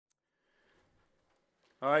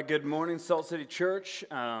All right, good morning, Salt City Church.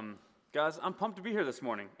 Guys, I'm pumped to be here this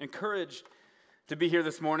morning. Encouraged to be here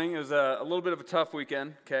this morning. It was a little bit of a tough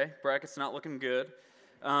weekend, okay? Bracket's not looking good.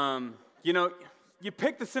 You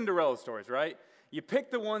pick the Cinderella stories, right? You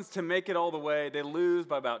pick the ones to make it all the way. They lose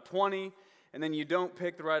by about 20, and then you don't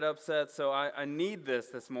pick the right upset. So I need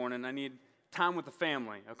this morning. I need time with the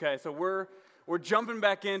family, okay? So we're jumping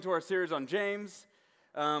back into our series on James.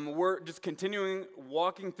 We're just continuing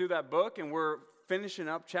walking through that book, and we're finishing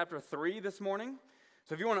up chapter 3 this morning.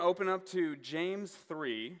 So if you want to open up to James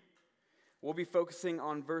 3, we'll be focusing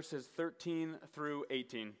on verses 13 through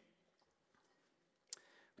 18,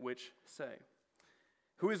 which say,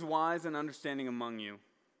 "Who is wise and understanding among you?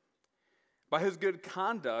 By his good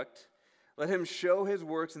conduct, let him show his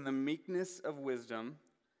works in the meekness of wisdom.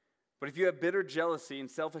 But if you have bitter jealousy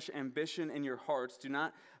and selfish ambition in your hearts, do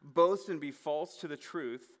not boast and be false to the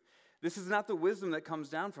truth. This is not the wisdom that comes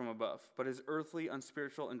down from above, but is earthly,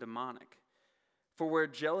 unspiritual, and demonic. For where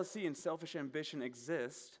jealousy and selfish ambition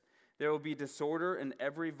exist, there will be disorder and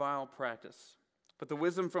every vile practice. But the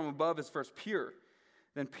wisdom from above is first pure,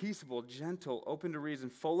 then peaceable, gentle, open to reason,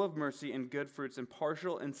 full of mercy and good fruits,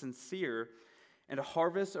 impartial and sincere, and a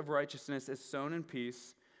harvest of righteousness is sown in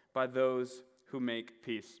peace by those who make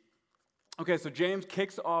peace." Okay, so James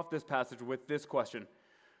kicks off this passage with this question: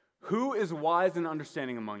 who is wise and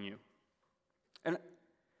understanding among you? And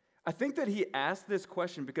I think that he asked this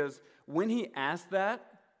question because when he asked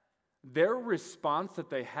that, their response that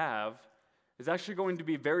they have is actually going to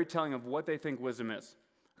be very telling of what they think wisdom is.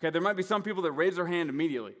 Okay, there might be some people that raise their hand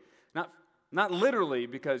immediately. Not literally,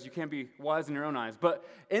 because you can't be wise in your own eyes, but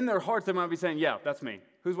in their hearts they might be saying, yeah, that's me.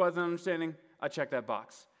 Who's wise and understanding? I check that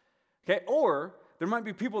box. Okay, or there might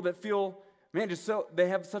be people that feel, man, they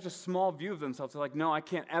have such a small view of themselves. They're like, no, I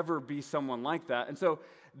can't ever be someone like that. And so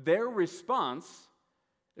their response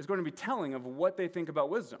is going to be telling of what they think about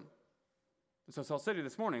wisdom. And so Salt City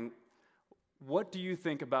this morning, what do you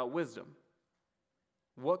think about wisdom?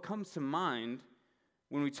 What comes to mind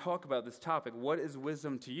when we talk about this topic? What is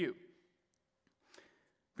wisdom to you?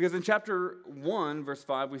 Because in chapter 1, verse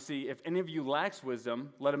 5, we see, if any of you lacks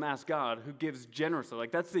wisdom, let him ask God, who gives generously.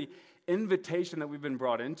 Like, that's the invitation that we've been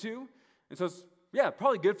brought into. And so it's,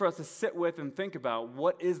 probably good for us to sit with and think about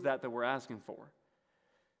what is that we're asking for.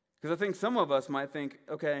 Because I think some of us might think,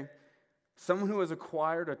 okay, someone who has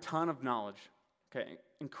acquired a ton of knowledge, okay,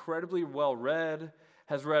 incredibly well read,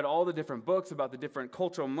 has read all the different books about the different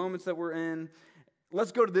cultural moments that we're in.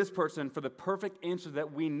 Let's go to this person for the perfect answer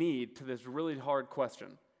that we need to this really hard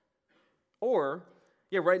question. Or,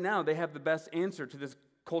 right now they have the best answer to this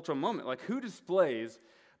cultural moment. Like, who displays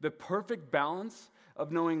the perfect balance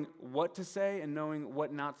of knowing what to say and knowing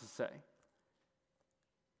what not to say?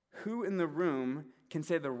 Who in the room can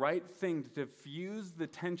say the right thing to diffuse the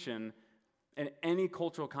tension in any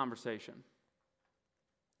cultural conversation?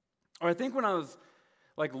 Or I think when I was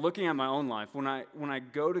looking at my own life, when I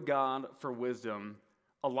go to God for wisdom,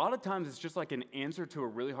 a lot of times it's just like an answer to a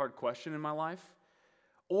really hard question in my life.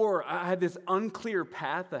 Or I had this unclear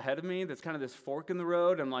path ahead of me that's kind of this fork in the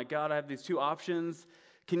road. I'm like, God, I have these two options.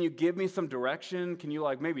 Can you give me some direction? Can you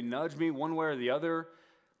maybe nudge me one way or the other?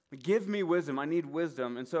 Give me wisdom. I need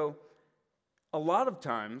wisdom. And so a lot of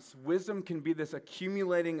times, wisdom can be this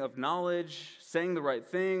accumulating of knowledge, saying the right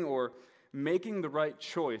thing, or making the right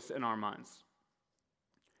choice in our minds.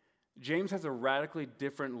 James has a radically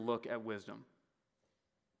different look at wisdom.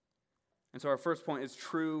 And so our first point is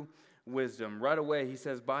true wisdom. Right away, he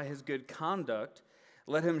says, by his good conduct,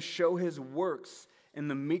 let him show his works in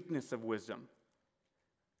the meekness of wisdom.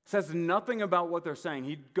 Says nothing about what they're saying.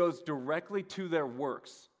 He goes directly to their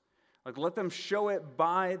works. Let them show it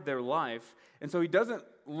by their life. And so he doesn't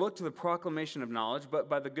look to the proclamation of knowledge, but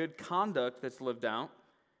by the good conduct that's lived out.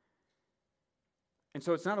 And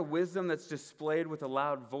so it's not a wisdom that's displayed with a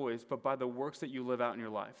loud voice, but by the works that you live out in your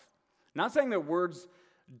life. Not saying that words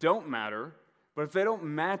don't matter, but if they don't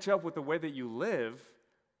match up with the way that you live,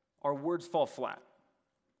 our words fall flat.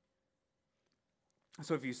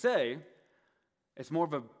 So if you say, it's more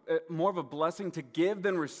of a blessing to give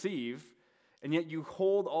than receive, and yet you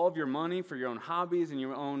hold all of your money for your own hobbies and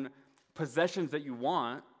your own possessions that you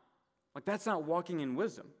want, that's not walking in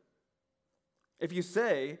wisdom. If you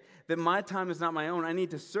say that my time is not my own, I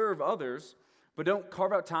need to serve others, but don't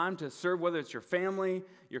carve out time to serve whether it's your family,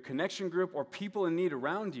 your connection group, or people in need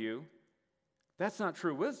around you, that's not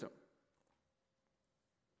true wisdom.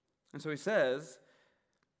 And so he says,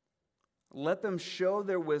 let them show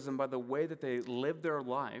their wisdom by the way that they live their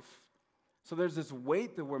life. So there's this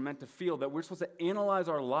weight that we're meant to feel, that we're supposed to analyze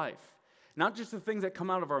our life. Not just the things that come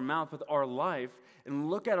out of our mouth, but our life, and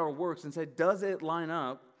look at our works and say, does it line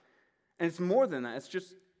up And it's more than that.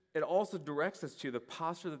 It also directs us to the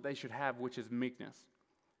posture that they should have, which is meekness.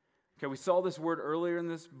 Okay, we saw this word earlier in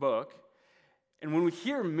this book. And when we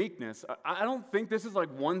hear meekness, I don't think this is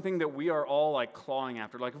like one thing that we are all like clawing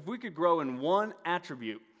after. Like if we could grow in one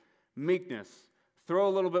attribute, meekness, throw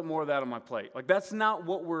a little bit more of that on my plate. Like that's not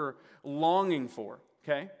what we're longing for,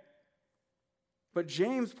 okay? But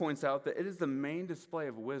James points out that it is the main display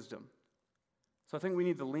of wisdom. So I think we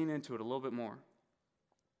need to lean into it a little bit more.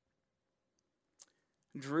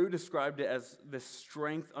 Drew described it as this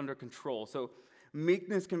strength under control. So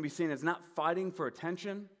meekness can be seen as not fighting for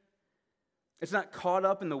attention. It's not caught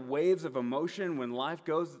up in the waves of emotion when life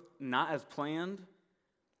goes not as planned.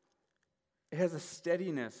 It has a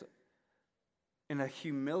steadiness and a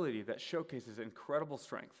humility that showcases incredible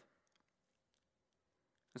strength.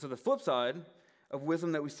 And so the flip side of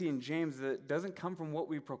wisdom that we see in James is that it doesn't come from what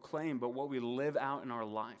we proclaim, but what we live out in our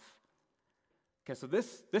life. Okay, so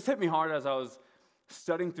this hit me hard as I was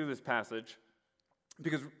studying through this passage,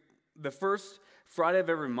 because the first Friday of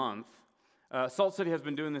every month, Salt City has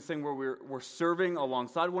been doing this thing where we're serving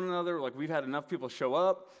alongside one another. Like we've had enough people show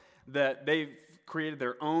up that they've created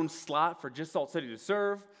their own slot for just Salt City to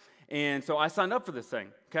serve. And so I signed up for this thing,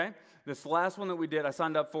 okay? This last one that we did, I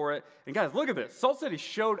signed up for it. And guys, look at this. Salt City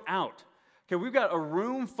showed out. Okay, we've got a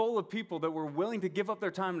room full of people that were willing to give up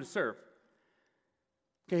their time to serve.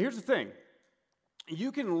 Okay, here's the thing.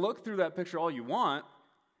 You can look through that picture all you want.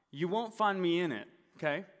 You won't find me in it,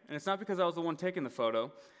 okay? And it's not because I was the one taking the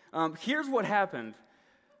photo. Here's what happened.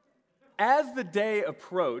 As the day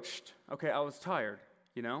approached, okay, I was tired,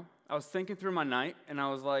 you know? I was thinking through my night, and I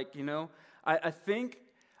was like, you know, I think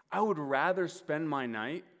I would rather spend my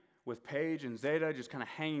night with Paige and Zeta just kind of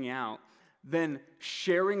hanging out than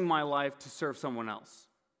sharing my life to serve someone else.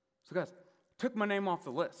 So guys, took my name off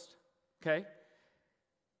the list, okay?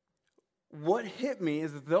 What hit me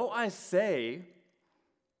is though I say,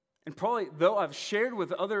 and probably though I've shared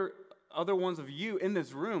with other ones of you in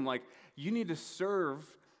this room, like you need to serve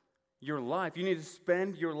your life. You need to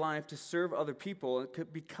spend your life to serve other people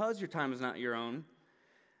because your time is not your own.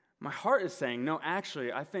 My heart is saying, no,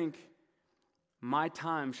 actually, I think my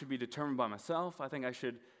time should be determined by myself. I think I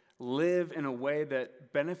should live in a way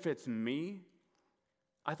that benefits me.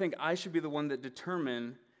 I think I should be the one that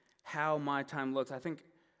determine how my time looks. I think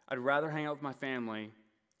I'd rather hang out with my family.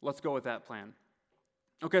 Let's go with that plan.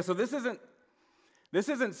 Okay, so this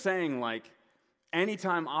isn't saying like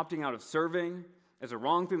anytime opting out of serving is a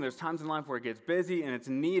wrong thing. There's times in life where it gets busy and it's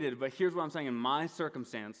needed, but here's what I'm saying in my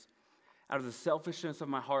circumstance. Out of the selfishness of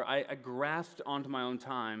my heart, I grasped onto my own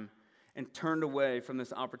time and turned away from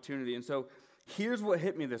this opportunity. And so here's what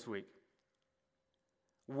hit me this week.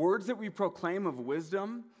 Words that we proclaim of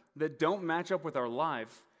wisdom that don't match up with our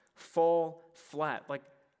life fall flat. Like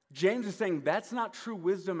James is saying that's not true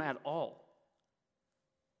wisdom at all.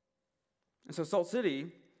 And so Salt City,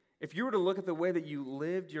 if you were to look at the way that you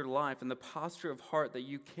lived your life and the posture of heart that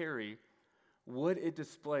you carry, would it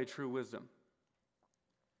display true wisdom?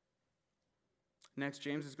 Next,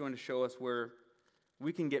 James is going to show us where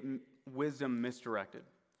we can get wisdom misdirected.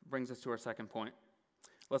 Brings us to our second point.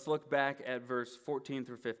 Let's look back at verse 14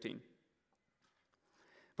 through 15.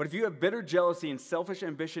 But if you have bitter jealousy and selfish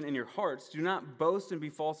ambition in your hearts, do not boast and be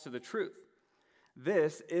false to the truth.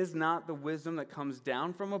 This is not the wisdom that comes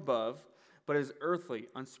down from above, but is earthly,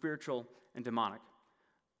 unspiritual, and demonic.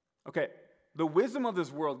 Okay, the wisdom of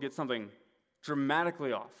this world gets something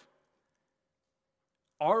dramatically off.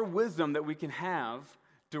 Our wisdom that we can have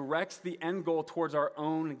directs the end goal towards our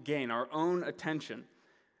own gain, our own attention.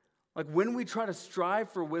 Like when we try to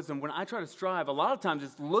strive for wisdom, when I try to strive, a lot of times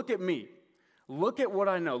it's look at me. Look at what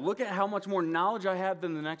I know. Look at how much more knowledge I have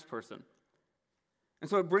than the next person. And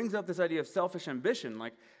so it brings up this idea of selfish ambition.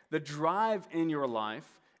 Like the drive in your life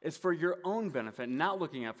is for your own benefit, not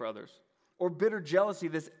looking out for others. Or bitter jealousy,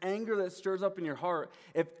 this anger that stirs up in your heart.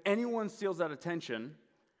 If anyone steals that attention,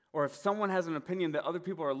 or if someone has an opinion that other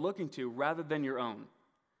people are looking to rather than your own.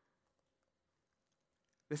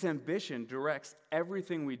 This ambition directs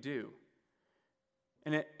everything we do.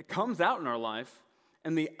 And it comes out in our life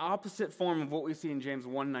in the opposite form of what we see in James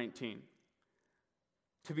 1:19.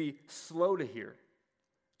 To be slow to hear,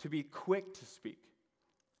 to be quick to speak,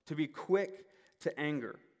 to be quick to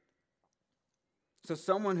anger. So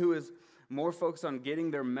someone who is more focused on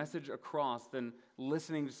getting their message across than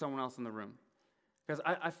listening to someone else in the room. Because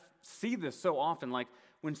I see this so often, like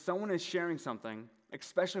when someone is sharing something,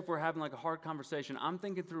 especially if we're having like a hard conversation, I'm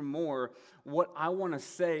thinking through more what I want to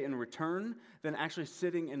say in return than actually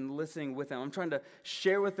sitting and listening with them. I'm trying to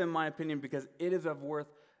share with them my opinion because it is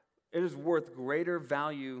worth greater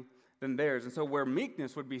value than theirs. And so where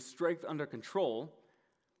meekness would be strength under control,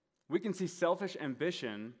 we can see selfish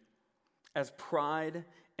ambition as pride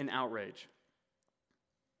and outrage.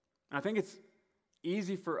 And I think it's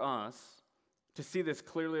easy for us to see this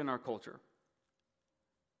clearly in our culture.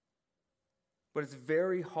 But it's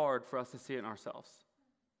very hard for us to see it in ourselves.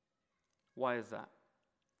 Why is that?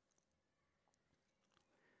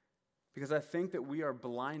 Because I think that we are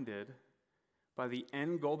blinded by the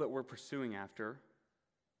end goal that we're pursuing after,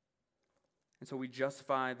 and so we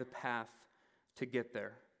justify the path to get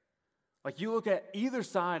there. Like, you look at either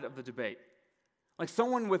side of the debate, like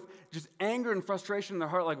someone with just anger and frustration in their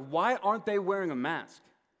heart, like, why aren't they wearing a mask?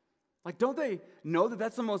 Like, don't they know that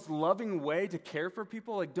that's the most loving way to care for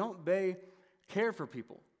people? Like, don't they care for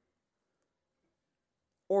people?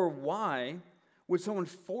 Or why would someone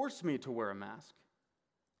force me to wear a mask?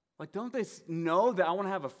 Like, don't they know that I want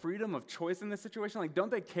to have a freedom of choice in this situation? Like,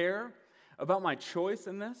 don't they care about my choice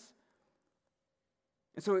in this?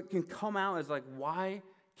 And so it can come out as like, why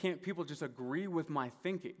can't people just agree with my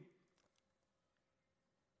thinking?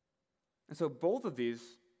 And so both of these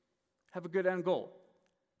have a good end goal.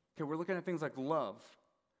 Okay, we're looking at things like love,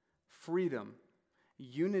 freedom,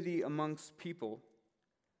 unity amongst people.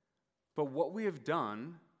 But what we have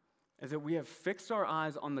done is that we have fixed our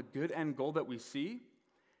eyes on the good end goal that we see,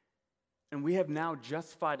 and we have now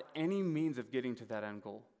justified any means of getting to that end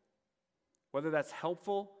goal, whether that's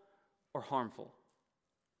helpful or harmful.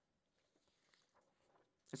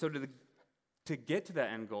 And so to get to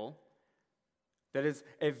that end goal, that is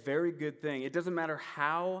a very good thing. It doesn't matter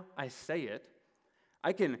how I say it.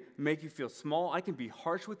 I can make you feel small. I can be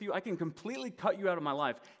harsh with you. I can completely cut you out of my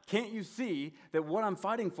life. Can't you see that what I'm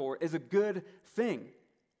fighting for is a good thing?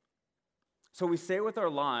 So we say with our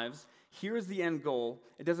lives, here's the end goal.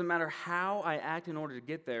 It doesn't matter how I act in order to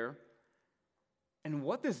get there. And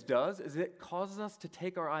what this does is it causes us to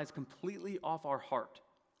take our eyes completely off our heart.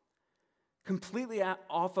 Completely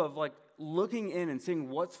off of like looking in and seeing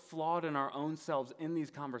what's flawed in our own selves in these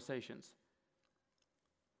conversations.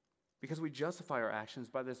 Because we justify our actions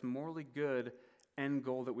by this morally good end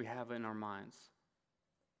goal that we have in our minds.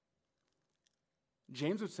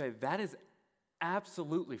 James would say that is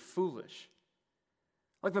absolutely foolish.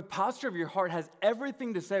 Like, the posture of your heart has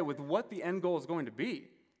everything to say with what the end goal is going to be.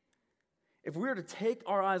 If we were to take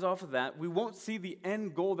our eyes off of that, we won't see the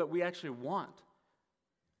end goal that we actually want.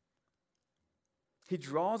 He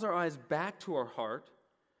draws our eyes back to our heart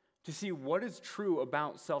to see what is true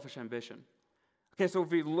about selfish ambition. Okay, so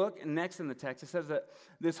if we look next in the text, it says that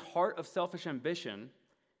this heart of selfish ambition,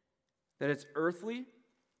 that it's earthly,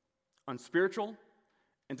 unspiritual,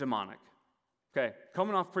 and demonic. Okay,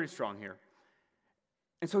 coming off pretty strong here.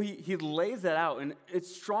 And so he lays that out, and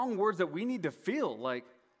it's strong words that we need to feel. Like,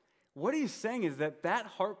 what he's saying is that that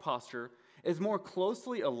heart posture is more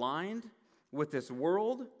closely aligned with this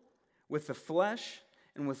world, with the flesh,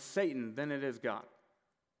 and with Satan than it is God.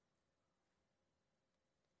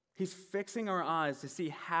 He's fixing our eyes to see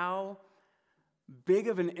how big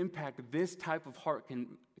of an impact this type of heart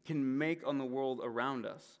can make on the world around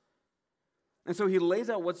us. And so he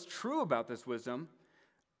lays out what's true about this wisdom,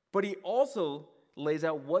 but he also lays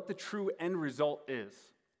out what the true end result is.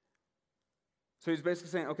 So he's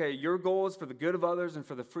basically saying, okay, your goal is for the good of others and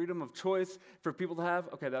for the freedom of choice for people to have.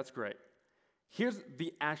 Okay, that's great. Here's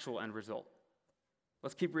the actual end result.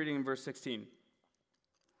 Let's keep reading in verse 16.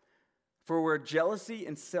 For where jealousy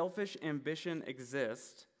and selfish ambition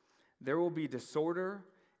exist, there will be disorder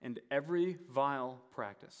and every vile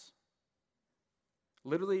practice.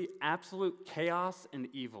 Literally, absolute chaos and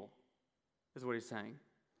evil is what he's saying.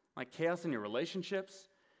 Like chaos in your relationships,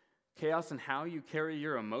 chaos in how you carry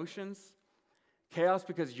your emotions, chaos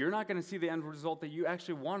because you're not going to see the end result that you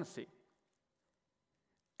actually want to see.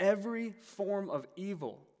 Every form of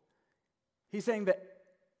evil. He's saying that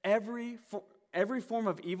every form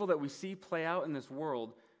of evil that we see play out in this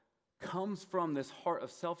world comes from this heart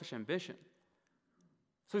of selfish ambition.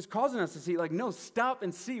 So he's causing us to see, like, no, stop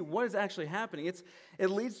and see what is actually happening. It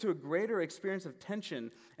leads to a greater experience of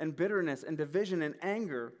tension and bitterness and division and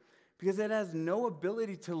anger because it has no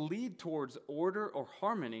ability to lead towards order or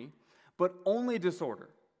harmony, but only disorder.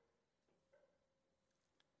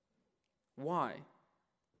 Why?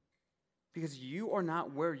 Because you are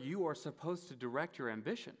not where you are supposed to direct your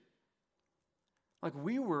ambition. Like,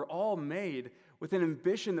 we were all made with an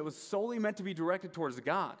ambition that was solely meant to be directed towards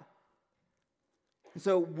God. And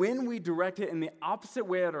so when we direct it in the opposite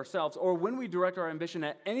way at ourselves, or when we direct our ambition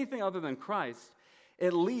at anything other than Christ,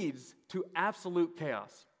 it leads to absolute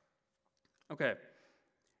chaos. Okay,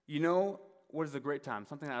 you know what is a great time?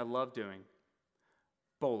 Something that I love doing.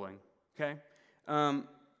 Bowling, okay?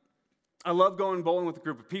 I love going bowling with a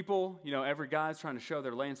group of people. You know, every guy's trying to show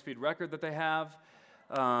their lane speed record that they have.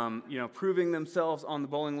 proving themselves on the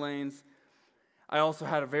bowling lanes. I also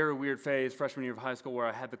had a very weird phase freshman year of high school where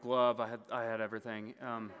I had the glove, I had everything.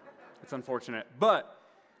 It's unfortunate. But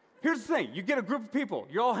here's the thing. You get a group of people.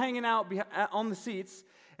 You're all hanging out on the seats,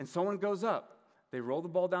 and someone goes up. They roll the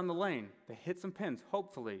ball down the lane. They hit some pins,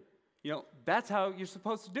 hopefully. That's how you're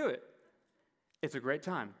supposed to do it. It's a great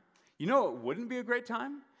time. You know it wouldn't be a great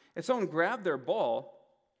time? If someone grabbed their ball,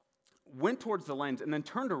 went towards the lanes, and then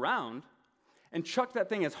turned around and chucked that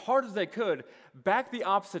thing as hard as they could back the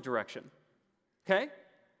opposite direction. Okay?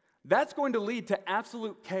 That's going to lead to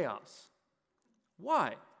absolute chaos.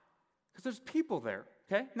 Why? Because there's people there,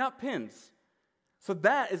 okay? Not pins. So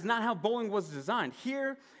that is not how bowling was designed.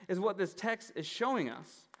 Here is what this text is showing us.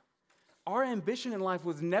 Our ambition in life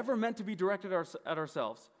was never meant to be directed at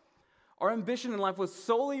ourselves. Our ambition in life was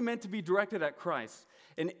solely meant to be directed at Christ.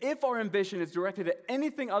 And if our ambition is directed at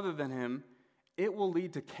anything other than Him, it will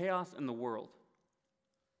lead to chaos in the world.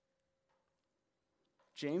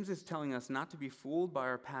 James is telling us not to be fooled by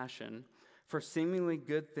our passion for seemingly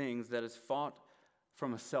good things that is fought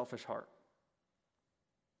from a selfish heart.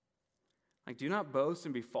 Do not boast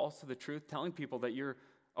and be false to the truth, telling people that you're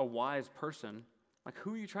a wise person.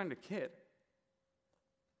 Who are you trying to kid?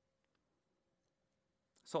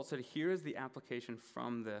 Salt said, here is the application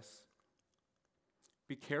from this.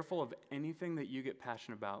 Be careful of anything that you get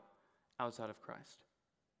passionate about outside of Christ.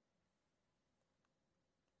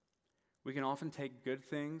 We can often take good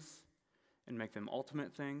things and make them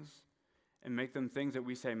ultimate things and make them things that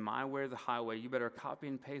we say, my way or the highway. You better copy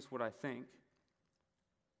and paste what I think.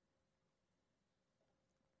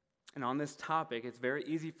 And on this topic, it's very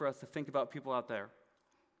easy for us to think about people out there.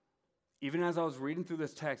 Even as I was reading through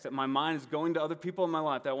this text, that my mind is going to other people in my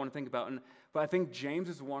life that I want to think about. But I think James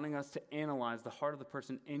is wanting us to analyze the heart of the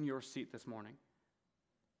person in your seat this morning.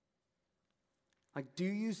 Do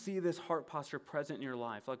you see this heart posture present in your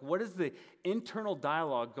life? What is the internal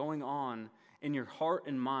dialogue going on in your heart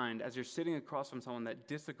and mind as you're sitting across from someone that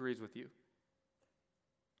disagrees with you?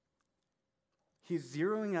 He's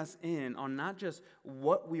zeroing us in on not just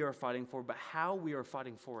what we are fighting for, but how we are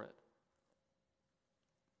fighting for it.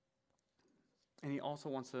 And he also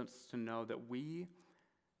wants us to know that we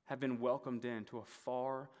have been welcomed into a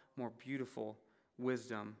far more beautiful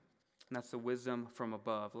wisdom, and that's the wisdom from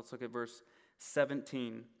above. Let's look at verse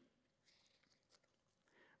 17.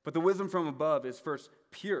 But the wisdom from above is first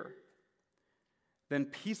pure, then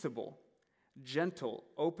peaceable, gentle,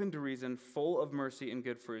 open to reason, full of mercy and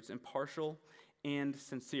good fruits, impartial and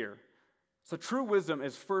sincere. So true wisdom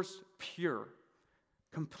is first pure,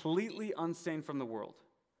 completely unstained from the world.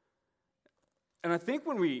 And I think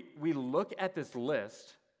when we look at this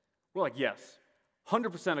list, we're like, yes,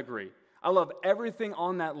 100% agree. I love everything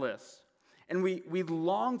on that list. And we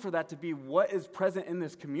long for that to be what is present in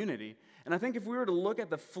this community. And I think if we were to look at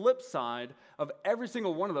the flip side of every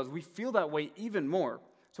single one of those, we feel that way even more.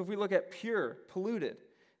 So if we look at pure, polluted,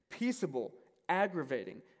 peaceable,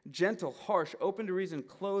 aggravating, gentle, harsh, open to reason,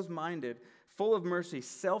 closed-minded, full of mercy,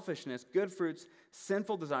 selfishness, good fruits,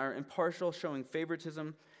 sinful desire, impartial, showing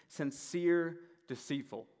favoritism, sincere,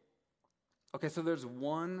 deceitful. Okay, so there's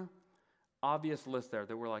one obvious list there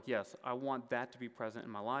that we're like, yes, I want that to be present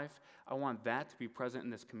in my life. I want that to be present in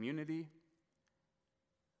this community.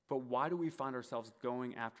 But why do we find ourselves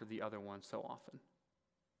going after the other one so often?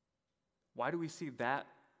 Why do we see that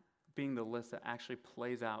being the list that actually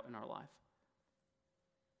plays out in our life?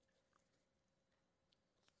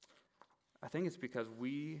 I think it's because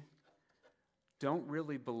we don't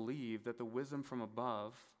really believe that the wisdom from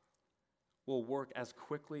above will work as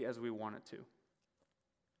quickly as we want it to.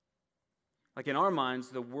 In our minds,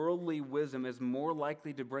 the worldly wisdom is more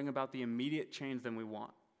likely to bring about the immediate change than we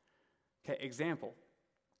want. Okay, example.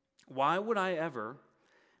 Why would I ever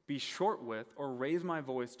be short with or raise my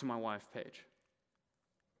voice to my wife, Paige?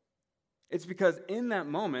 It's because in that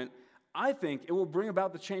moment, I think it will bring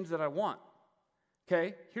about the change that I want.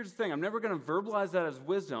 Okay, here's the thing. I'm never going to verbalize that as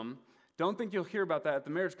wisdom. Don't think you'll hear about that at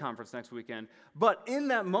the marriage conference next weekend. But in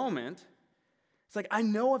that moment, it's I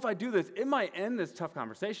know if I do this, it might end this tough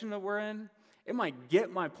conversation that we're in. It might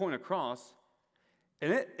get my point across.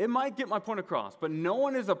 And it might get my point across. But no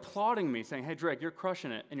one is applauding me saying, hey, Drake, you're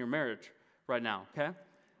crushing it in your marriage right now, okay?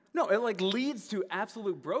 No, it leads to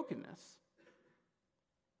absolute brokenness.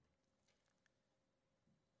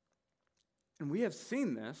 And we have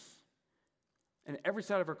seen this in every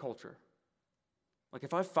side of our culture.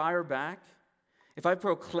 If I fire back, if I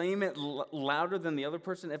proclaim it louder than the other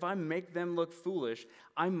person, if I make them look foolish,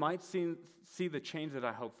 I might see the change that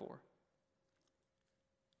I hope for.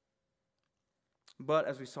 But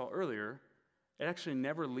as we saw earlier, it actually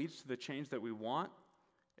never leads to the change that we want.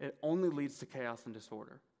 it only leads to chaos and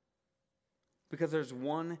disorder. Because there's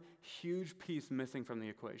one huge piece missing from the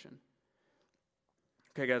equation.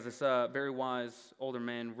 Okay, guys, this very wise older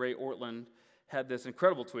man, Ray Ortlund, had this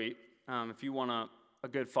incredible tweet. If you want a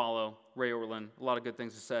good follow, Ray Ortlund, a lot of good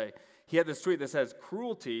things to say. He had this tweet that says,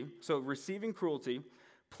 cruelty, so receiving cruelty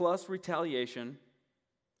plus retaliation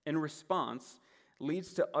in response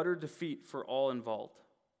leads to utter defeat for all involved.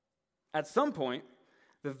 At some point,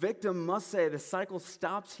 the victim must say the cycle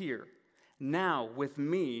stops here, now, with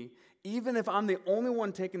me, even if I'm the only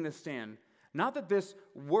one taking this stand. Not that this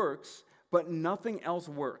works, but nothing else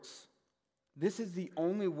works. This is the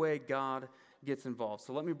only way God gets involved.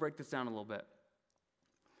 So let me break this down a little bit.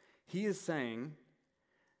 He is saying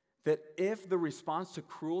that if the response to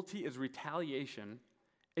cruelty is retaliation,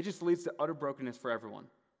 it just leads to utter brokenness for everyone.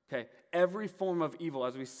 Okay? Every form of evil,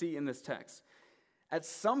 as we see in this text. At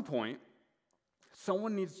some point,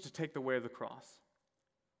 someone needs to take the way of the cross.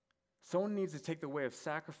 Someone needs to take the way of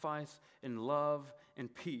sacrifice and love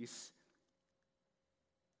and peace.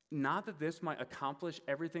 Not that this might accomplish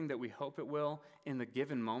everything that we hope it will in the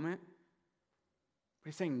given moment, but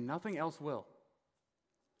he's saying nothing else will.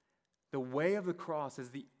 The way of the cross is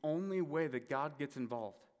the only way that God gets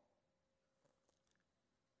involved.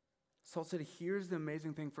 Saul said, here's the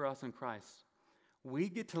amazing thing for us in Christ. We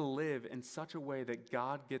get to live in such a way that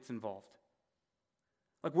God gets involved.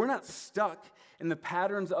 Like, we're not stuck in the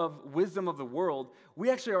patterns of wisdom of the world.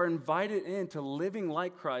 We actually are invited into living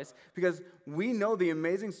like Christ because we know the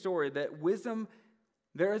amazing story that wisdom,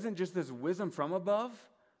 there isn't just this wisdom from above,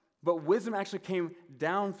 but wisdom actually came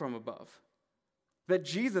down from above. That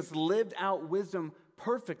Jesus lived out wisdom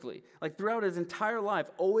perfectly, like throughout his entire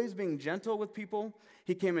life, always being gentle with people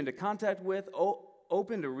he came into contact with,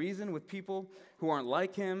 open to reason with people who aren't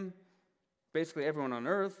like him, basically everyone on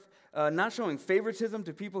earth, not showing favoritism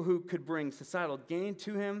to people who could bring societal gain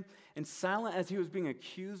to him, and silent as he was being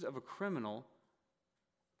accused of a criminal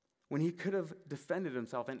when he could have defended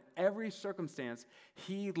himself. In every circumstance,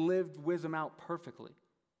 he lived wisdom out perfectly.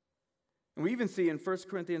 And we even see in 1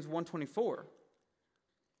 Corinthians 1:24,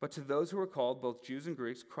 but to those who are called, both Jews and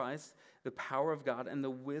Greeks, Christ, the power of God and the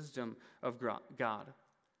wisdom of God.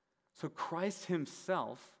 So Christ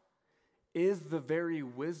himself is the very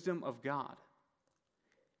wisdom of God.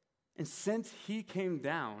 And since he came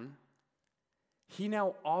down, he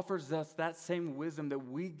now offers us that same wisdom that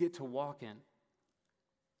we get to walk in.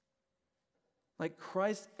 Like,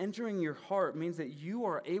 Christ entering your heart means that you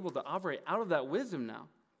are able to operate out of that wisdom now.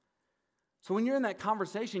 So when you're in that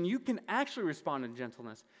conversation, you can actually respond in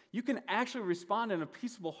gentleness. You can actually respond in a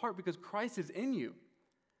peaceable heart because Christ is in you.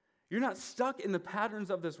 You're not stuck in the patterns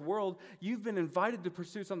of this world. You've been invited to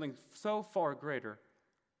pursue something so far greater.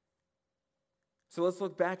 So let's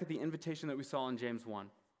look back at the invitation that we saw in James 1.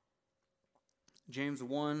 James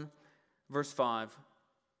 1, verse 5.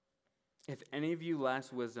 If any of you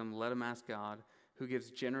lacks wisdom, let him ask God, who gives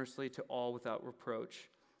generously to all without reproach,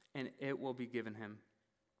 and it will be given him.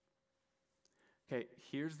 Okay,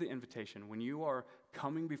 here's the invitation. When you are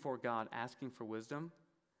coming before God asking for wisdom,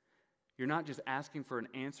 you're not just asking for an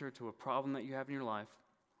answer to a problem that you have in your life.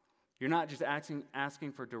 You're not just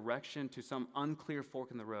asking for direction to some unclear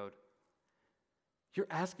fork in the road. You're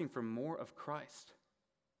asking for more of Christ.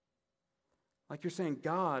 Like, you're saying,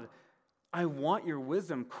 God, I want your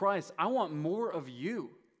wisdom. Christ, I want more of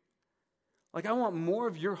you. Like, I want more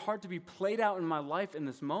of your heart to be played out in my life in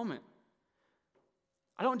this moment.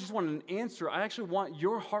 I don't just want an answer. I actually want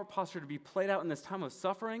your heart posture to be played out in this time of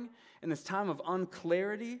suffering, in this time of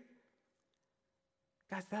unclarity.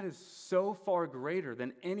 Guys, that is so far greater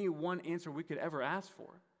than any one answer we could ever ask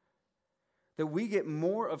for. That we get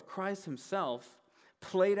more of Christ himself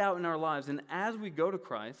played out in our lives. And as we go to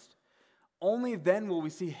Christ, only then will we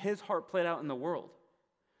see his heart played out in the world.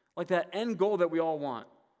 Like that end goal that we all want,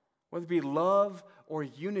 whether it be love or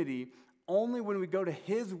unity, only when we go to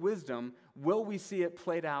his wisdom will we see it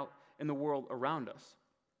played out in the world around us.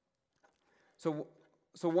 So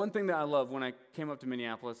one thing that I love when I came up to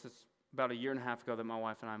Minneapolis, it's about a year and a half ago that my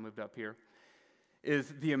wife and I moved up here,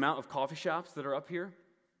 is the amount of coffee shops that are up here.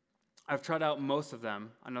 I've tried out most of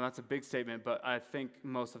them. I know that's a big statement, but I think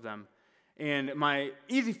most of them. And my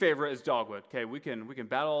easy favorite is Dogwood. Okay, we can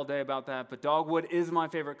battle all day about that, but Dogwood is my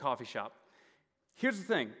favorite coffee shop. Here's the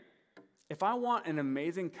thing. If I want an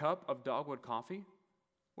amazing cup of Dogwood coffee,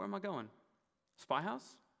 where am I going? Spy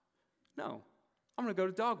House? No. I'm going to go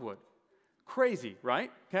to Dogwood. Crazy, right?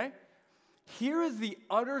 Okay? Here is the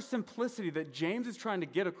utter simplicity that James is trying to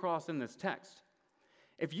get across in this text.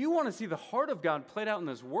 If you want to see the heart of God played out in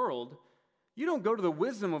this world, you don't go to the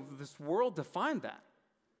wisdom of this world to find that.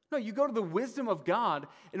 No, you go to the wisdom of God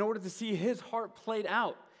in order to see his heart played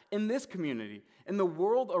out in this community, in the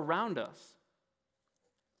world around us.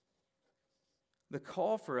 The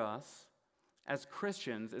call for us as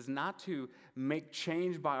Christians is not to make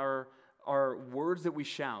change by our words that we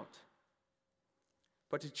shout,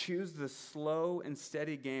 but to choose the slow and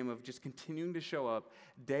steady game of just continuing to show up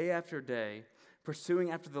day after day,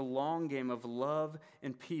 pursuing after the long game of love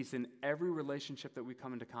and peace in every relationship that we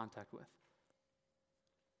come into contact with.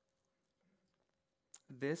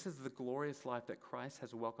 This is the glorious life that Christ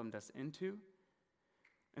has welcomed us into,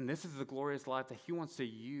 and this is the glorious life that he wants to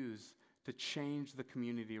use to change the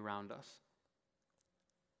community around us.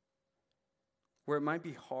 Where it might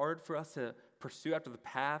be hard for us to pursue after the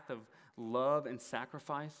path of love and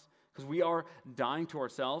sacrifice, because we are dying to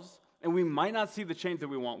ourselves, and we might not see the change that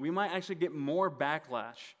we want. We might actually get more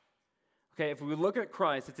backlash. Okay, if we look at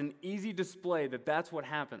Christ, it's an easy display that that's what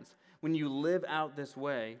happens. When you live out this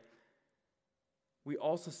way, we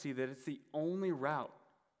also see that it's the only route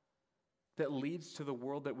that leads to the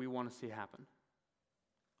world that we want to see happen.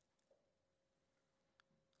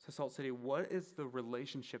 So Salt City, what is the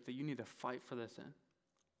relationship that you need to fight for this in?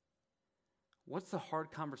 What's the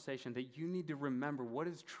hard conversation that you need to remember? What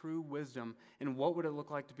is true wisdom, and what would it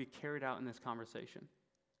look like to be carried out in this conversation?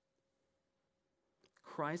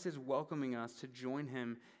 Christ is welcoming us to join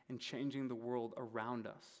him in changing the world around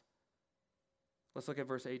us. Let's look at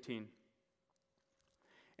verse 18.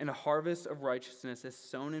 And a harvest of righteousness is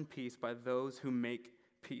sown in peace by those who make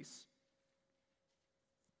peace.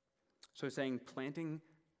 So he's saying planting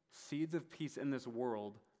seeds of peace in this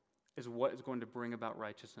world is what is going to bring about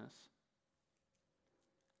righteousness.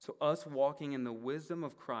 So us walking in the wisdom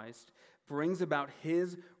of Christ brings about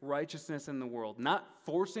his righteousness in the world, not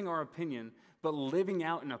forcing our opinion, but living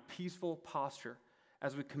out in a peaceful posture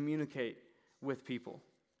as we communicate with people.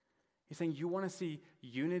 He's saying you want to see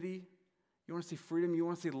unity, you want to see freedom, you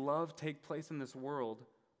want to see love take place in this world.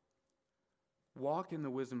 Walk in the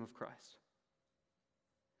wisdom of Christ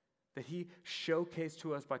that he showcased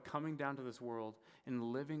to us by coming down to this world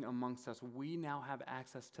and living amongst us. We now have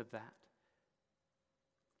access to that.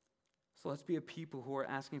 So let's be a people who are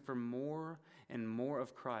asking for more and more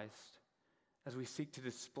of Christ as we seek to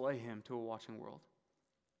display him to a watching world.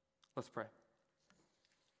 Let's pray.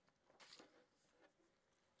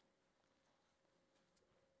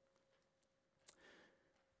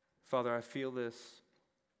 Father, I feel this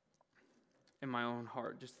in my own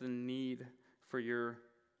heart, just the need for your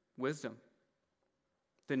wisdom,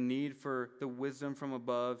 the need for the wisdom from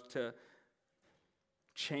above to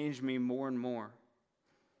change me more and more.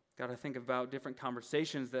 God, I think about different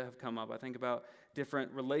conversations that have come up. I think about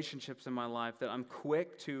different relationships in my life that I'm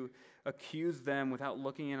quick to accuse them without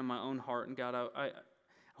looking into my own heart. And God, I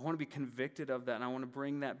want to be convicted of that, and I want to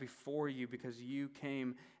bring that before you because you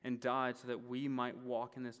came and died so that we might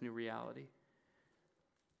walk in this new reality.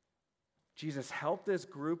 Jesus, help this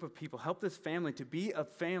group of people, help this family to be a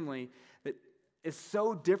family that is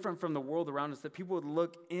so different from the world around us that people would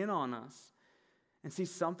look in on us and see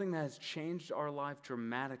something that has changed our life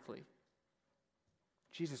dramatically.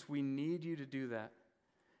 Jesus, we need you to do that.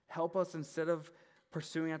 Help us, instead of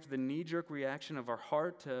pursuing after the knee-jerk reaction of our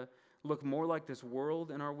heart to look more like this world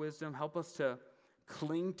in our wisdom, help us to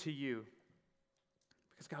cling to you.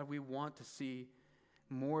 Because, God, we want to see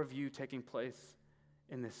more of you taking place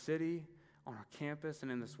in this city, on our campus,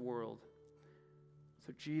 and in this world.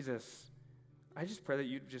 So, Jesus, I just pray that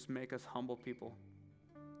you'd just make us humble people.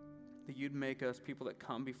 That you'd make us people that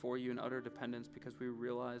come before you in utter dependence because we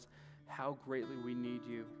realize how greatly we need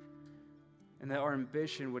you. And that our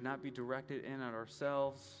ambition would not be directed in at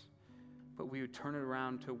ourselves, but we would turn it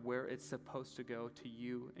around to where it's supposed to go, to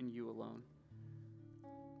you and you alone.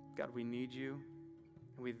 God, we need you,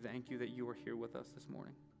 and we thank you that you are here with us this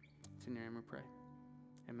morning. It's in your name we pray.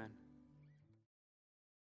 Amen.